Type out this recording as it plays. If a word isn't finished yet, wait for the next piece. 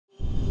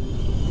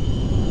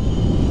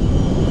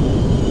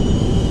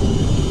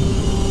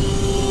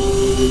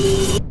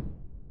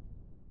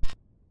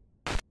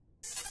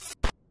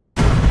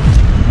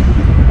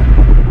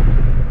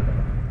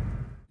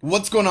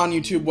What's going on,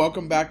 YouTube?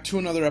 Welcome back to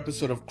another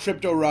episode of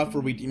CryptoRuff,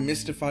 where we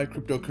demystify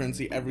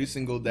cryptocurrency every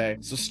single day.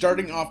 So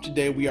starting off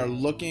today, we are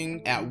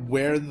looking at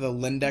where the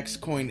Lendex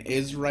coin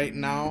is right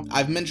now.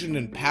 I've mentioned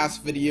in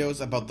past videos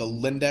about the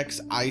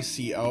Lendex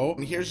ICO,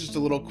 and here's just a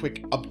little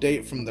quick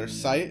update from their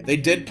site. They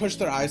did push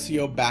their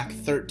ICO back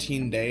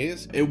 13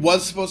 days. It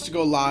was supposed to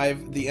go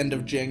live the end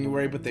of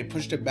January, but they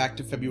pushed it back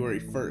to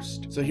February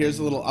 1st. So here's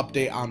a little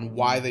update on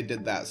why they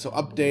did that. So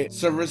update,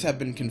 servers have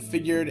been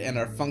configured and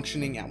are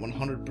functioning at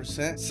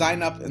 100%.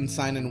 Sign up and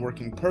sign in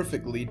working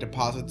perfectly.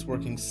 Deposits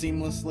working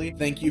seamlessly.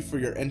 Thank you for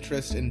your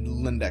interest in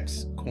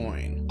Lendex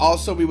coin.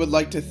 Also, we would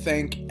like to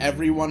thank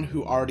everyone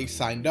who already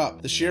signed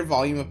up. The sheer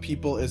volume of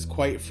people is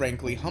quite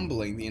frankly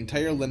humbling. The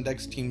entire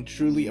Lendex team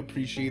truly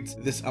appreciates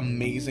this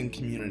amazing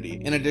community.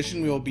 In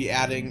addition, we will be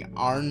adding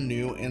our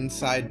new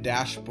inside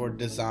dashboard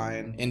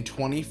design in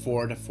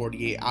 24 to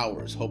 48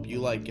 hours. Hope you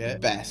like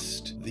it.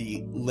 Best,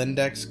 the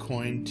Lendex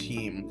coin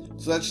team.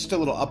 So that's just a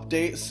little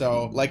update.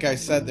 So like I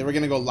said, they were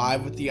going to go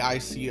live with the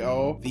ICO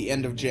the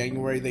end of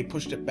January. They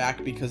pushed it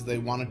back because they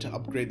wanted to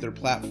upgrade their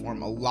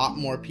platform. A lot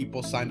more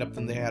people signed up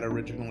than they had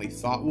originally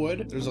thought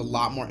would. There's a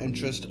lot more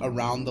interest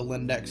around the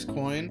Lendex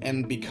coin,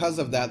 and because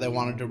of that, they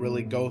wanted to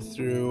really go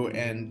through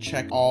and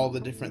check all the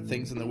different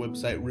things on their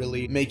website,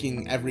 really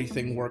making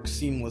everything work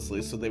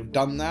seamlessly. So they've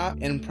done that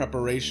in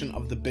preparation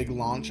of the big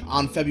launch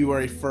on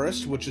February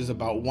 1st, which is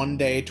about 1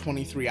 day,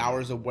 23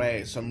 hours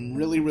away. So I'm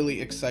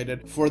really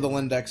excited for the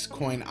Lendex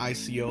coin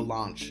ICO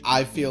launch.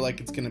 I feel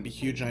like it's going to be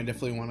huge, and I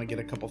definitely want to get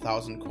a couple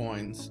thousand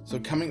coins. So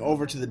coming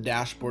over to the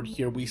dashboard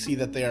here, we see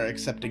that they are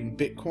accepting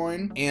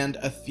Bitcoin and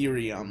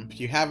Ethereum. If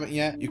you haven't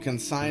yet, you can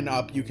sign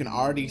up. You can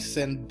already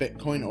send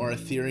Bitcoin or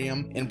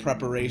Ethereum in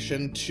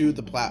preparation to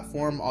the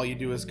platform. All you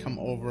do is come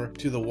over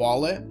to the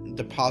wallet,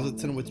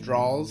 deposits and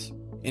withdrawals.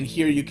 And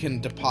here you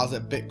can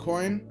deposit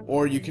Bitcoin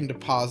or you can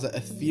deposit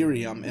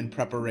Ethereum in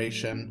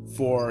preparation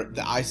for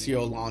the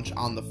ICO launch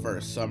on the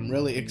 1st. So I'm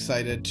really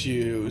excited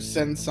to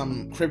send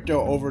some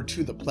crypto over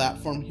to the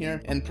platform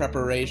here in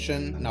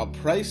preparation. Now,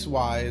 price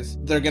wise,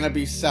 they're going to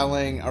be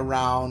selling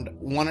around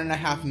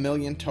 1.5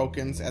 million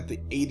tokens at the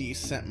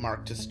 80-cent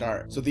mark to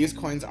start. So these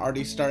coins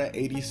already start at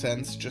 80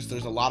 cents. Just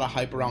there's a lot of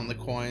hype around the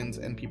coins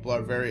and people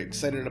are very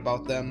excited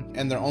about them.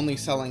 And they're only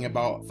selling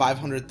about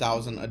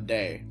 500,000 a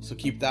day. So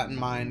keep that in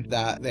mind,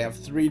 that they have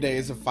 3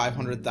 days of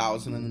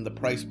 500,000 and then the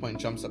price point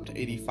jumps up to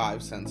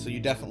 85 cents. So you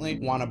definitely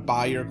want to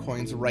buy your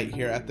coins right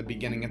here at the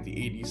beginning at the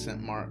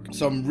 80-cent mark.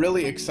 So I'm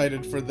really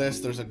excited for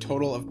this. There's a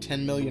total of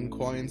 10 million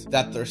coins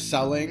that they're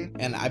selling,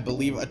 and I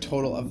believe a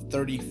total of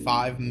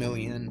 35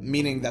 million,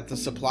 meaning that the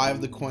supply of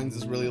the coins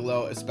is really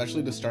low,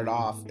 especially to start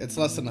off. It's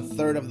less than a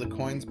third of the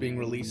coins being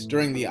released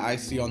during the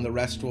ICO, and the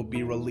rest will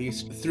be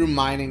released through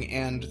mining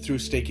and through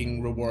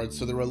staking rewards.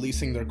 So they're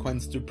releasing their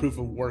coins through proof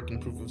of work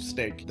and proof of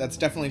stake. That's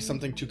definitely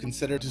something to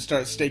consider, to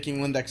start staking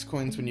Lendex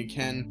coins when you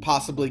can,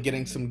 possibly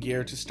getting some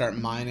gear to start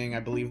mining. I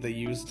believe they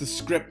use the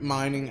script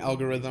mining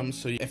algorithm,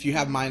 so if you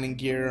have mining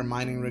gear or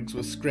mining rigs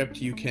with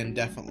script, you can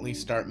definitely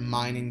start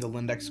mining the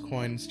Lendex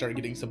coin, start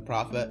getting some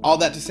profit. All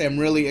that to say, I'm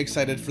really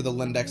excited for the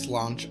Lendex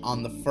launch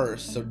on the 1st,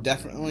 so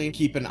definitely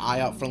keep an eye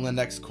out for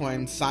Lendex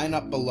coin. Sign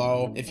up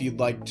below if you'd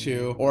like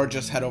to, or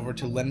just head over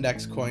to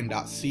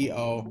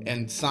lendexcoin.co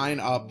and sign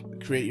up,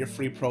 create your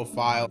free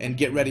profile, and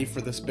get ready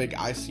for this big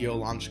ICO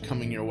launch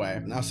coming your way.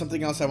 Now,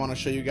 something else I want to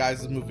show you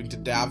guys is moving to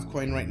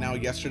DAVCoin right now.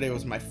 Yesterday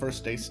was my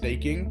first day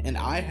staking, and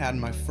I had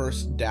my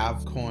first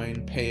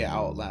DAVCoin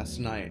payout last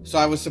night. So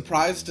I was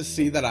surprised to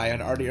see that I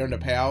had already earned a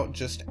payout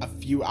just a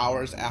few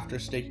hours after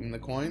staking the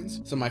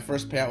coins. So my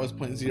first payout was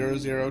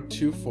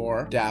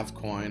 0.0024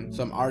 DAVCoin.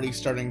 So I'm already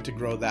starting to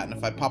grow that. And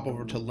if I pop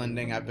over to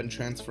lending, I've been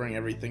transferring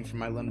everything from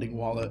my lending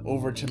wallet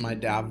over to my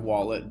DAV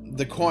wallet.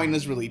 The coin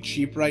is really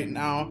cheap right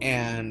now,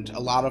 and a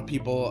lot of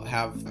people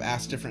have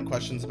asked different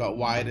questions about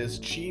why it is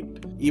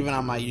cheap. Even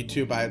on my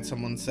YouTube, I had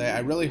someone say, I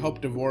really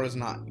hope Davor is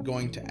not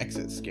going to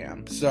exit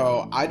scam.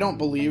 So I don't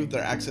believe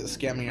they're exit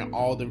scamming at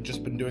all. They've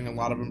just been doing a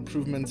lot of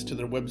improvements to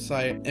their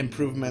website,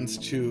 improvements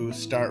to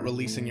start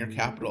releasing your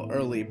capital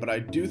early. But I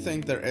do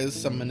think there is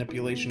some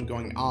manipulation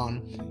going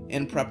on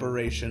in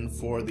preparation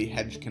for the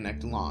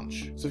HEDGECONNECT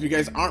launch. So if you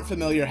guys aren't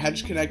familiar,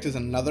 HEDGECONNECT is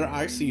another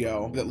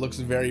ICO that looks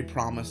very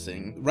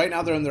promising. Right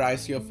now they're in their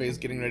ICO phase,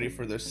 getting ready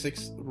for their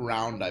 6th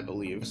round, I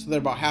believe. So they're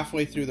about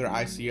halfway through their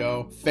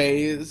ICO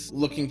phase,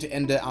 looking to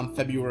end it on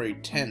February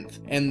 10th.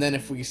 And then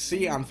if we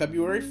see on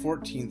February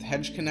 14th,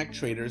 HEDGECONNECT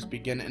traders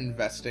begin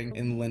investing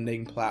in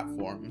lending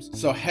platforms.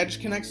 So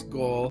HEDGECONNECT's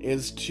goal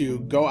is to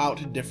go out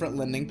to different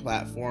lending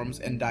platforms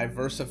and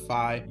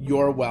diversify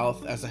your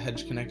wealth as a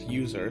HEDGECONNECT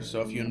user.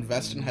 So if you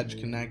invest in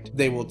HEDGECONNECT,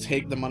 they will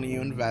take the money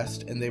you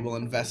invest and they will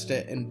invest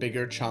it in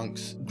bigger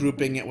chunks,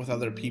 grouping it with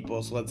other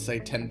people. So let's say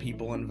 10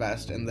 people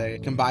invest, and they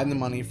combine the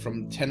money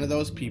from 10 of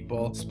those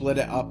people, split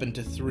it up up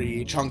into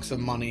 3 chunks of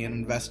money and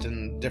invest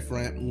in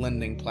different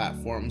lending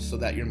platforms so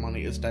that your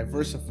money is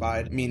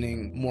diversified,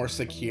 meaning more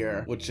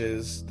secure, which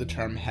is the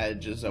term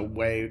hedge, is a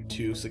way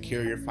to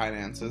secure your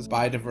finances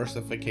by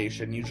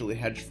diversification. Usually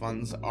hedge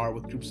funds are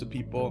with groups of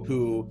people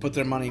who put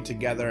their money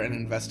together and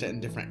invest it in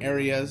different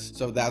areas.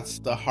 So that's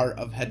the heart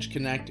of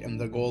HEDGECONNECT, and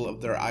the goal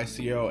of their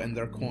ICO and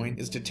their coin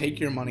is to take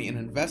your money and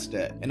invest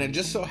it. And it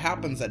just so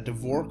happens that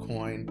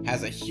DAVORCOIN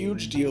has a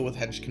huge deal with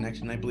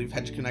HEDGECONNECT, and I believe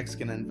HEDGECONNECT's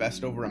going to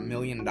invest over $1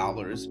 million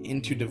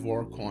into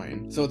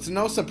DAVORCOIN. So it's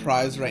no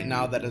surprise right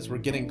now that as we're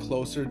getting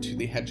closer to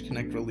the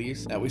HEDGECONNECT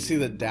release that we see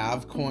the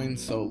DAV coin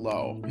so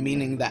low,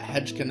 meaning that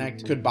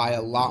HEDGECONNECT could buy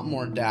a lot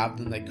more DAV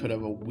than they could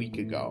have a week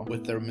ago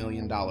with their $1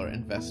 million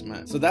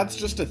investment. So that's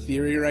just a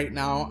theory right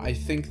now. I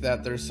think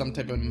that there's some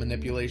type of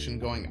manipulation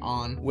going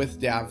on with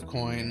DAV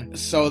coin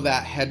so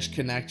that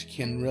HEDGECONNECT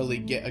can really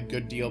get a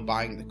good deal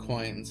buying the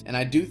coins. And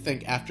I do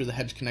think after the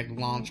HEDGECONNECT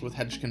launch, with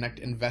HEDGECONNECT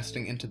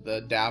investing into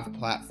the DAV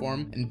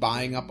platform and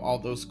buying up all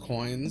those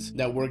coins,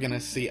 that we're gonna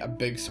see a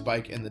big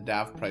spike in the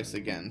DAV price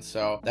again.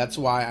 So that's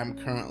why I'm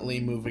currently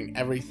moving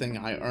everything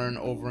I earn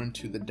over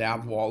into the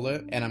DAV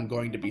wallet, and I'm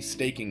going to be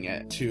staking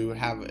it to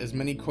have as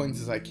many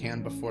coins as I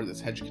can before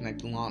this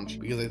HEDGECONNECT launch,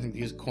 because I think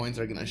these coins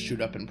are gonna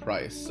shoot up in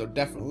price. So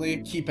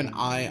definitely keep an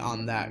eye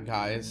on that,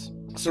 guys.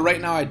 So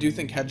right now I do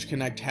think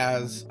HEDGECONNECT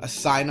has a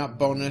sign up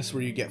bonus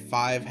where you get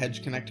 5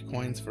 HEDGECONNECT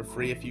coins for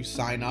free if you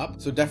sign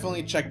up. So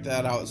definitely check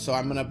that out. So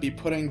I'm going to be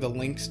putting the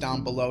links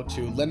down below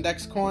to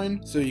Lendex coin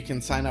so you can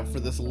sign up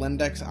for this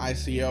Lendex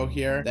ICO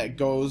here that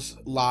goes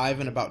live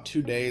in about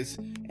 2 days.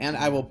 And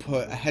I will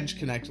put a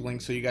HEDGECONNECT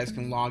link so you guys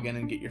can log in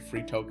and get your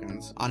free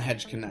tokens on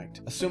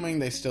HEDGECONNECT, assuming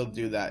they still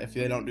do that. If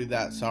they don't do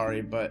that,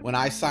 sorry, but when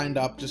I signed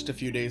up just a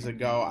few days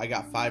ago, I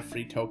got 5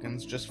 free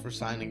tokens just for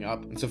signing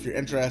up. And so if you're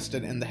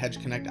interested in the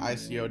HEDGECONNECT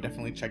ICO,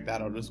 definitely check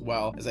that out as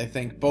well, as I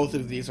think both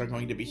of these are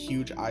going to be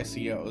huge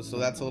ICOs. So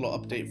that's a little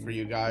update for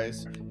you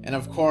guys. And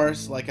of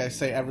course, like I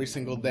say every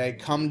single day,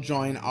 come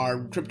join our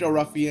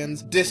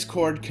CryptoRuffians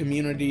Discord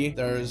community.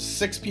 There's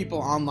 6 people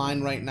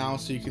online right now,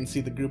 so you can see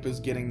the group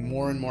is getting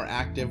more and more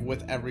active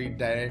with every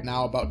day.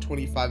 Now about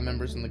 25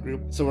 members in the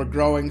group, so we're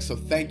growing. So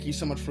thank you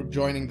so much for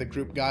joining the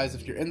group, guys.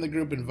 If you're in the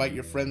group, invite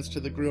your friends to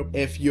the group.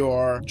 If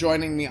you're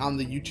joining me on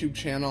the YouTube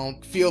channel,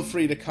 feel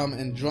free to come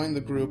and join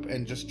the group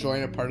and just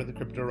join a part of the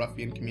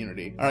CryptoRuffian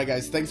community. Alright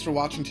guys, thanks for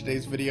watching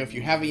today's video. If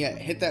you haven't yet,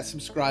 hit that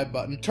subscribe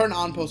button, turn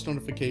on post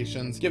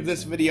notifications, give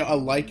this video a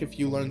like if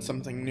you learned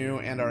something new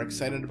and are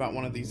excited about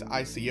one of these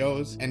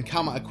ICOs, and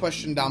comment a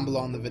question down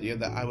below in the video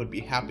that I would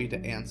be happy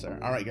to answer.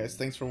 Alright guys,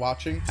 thanks for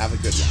watching. Have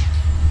a good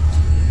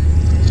one.